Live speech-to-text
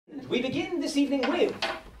we begin this evening with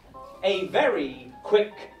a very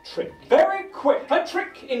quick trick. Very quick. A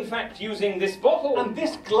trick, in fact, using this bottle And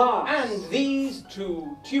this glass. and these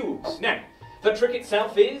two tubes. Now, the trick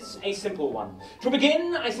itself is a simple one. To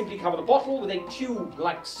begin, I simply cover the bottle with a tube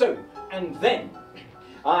like so, and then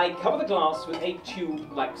I cover the glass with a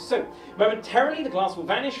tube like so. Momentarily, the glass will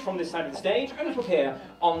vanish from this side of the stage, and it will appear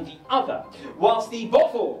on the other, whilst the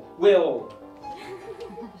bottle will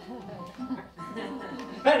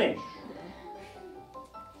vanish.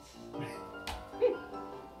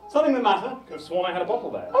 Something the matter? Could have sworn I had a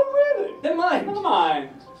bottle there. Oh, really? Never mind. Never mind.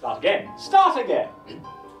 Start again. Start again.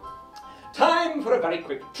 Time for a very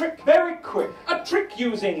quick trick. Very quick. A trick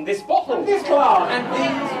using this bottle And this glass. and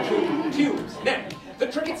these two tubes. Now, the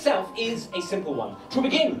trick itself is a simple one. To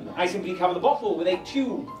begin, I simply cover the bottle with a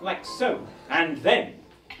tube like so, and then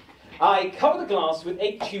I cover the glass with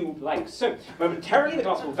a tube like so. Momentarily, the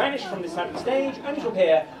glass will vanish from this side of the stage, and it will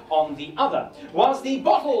appear on the other, whilst the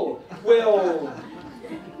bottle will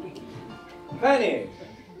vanish.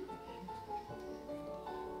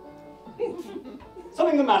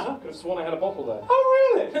 Something the matter? Could have sworn I had a bottle there.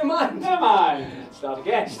 Oh, really? Never mind. Never mind. Start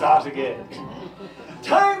again. Start again.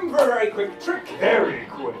 Time for a very quick trick. Very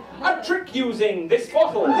quick. A trick using this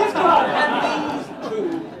bottle This glass. and these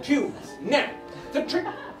two tubes. Now, the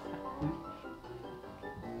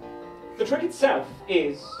trick itself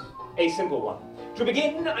is a simple one. To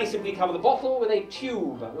begin, I simply cover the bottle with a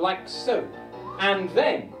tube like so, and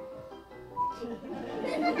then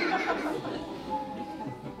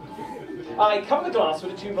I cover the glass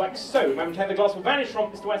with a tube like so. Momentarily, the glass will vanish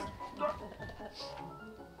from Mr. West.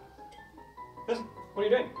 Yes? What are you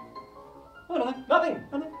doing? Oh, nothing. Nothing.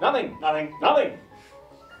 Nothing. Nothing. Nothing.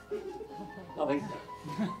 Nothing. Nothing.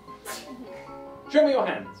 Show me your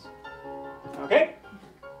hands. Okay.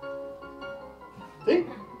 See?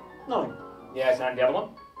 Nothing. Yes, and the other one.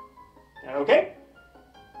 Okay.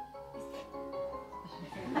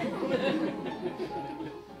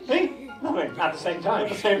 See? Nothing. At the same time. At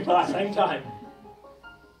the same time. Same time.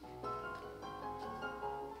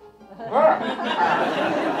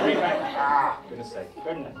 Goodness sake.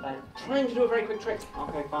 Goodness. Trying to do a very quick trick.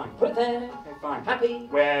 Okay, fine. Put it there. Okay, fine. Happy.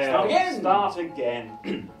 Well, Start again. Start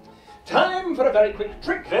again. Time for a very quick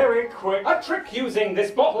trick. Very quick. A trick using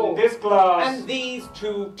this bottle This glass. and these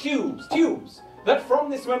two tubes. Tubes that from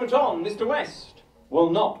this moment on, Mr. West will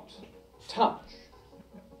not touch.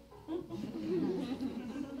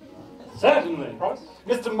 Certainly. Promise?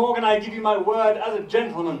 Mr. Morgan, I give you my word as a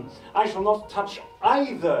gentleman. I shall not touch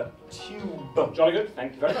either tube. Jolly good.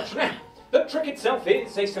 Thank you very much. Now, the trick itself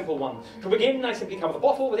is a simple one. To begin, I simply cover the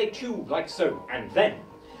bottle with a tube like so, and then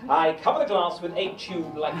I cover the glass with a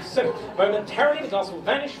tube like so. Momentarily, the glass will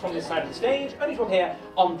vanish from this side of the stage, only to appear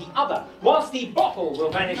on the other, whilst the bottle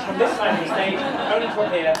will vanish from this side of the stage, only to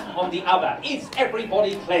appear on the other. Is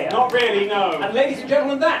everybody clear? Not really, no. And ladies and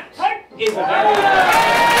gentlemen, that is a very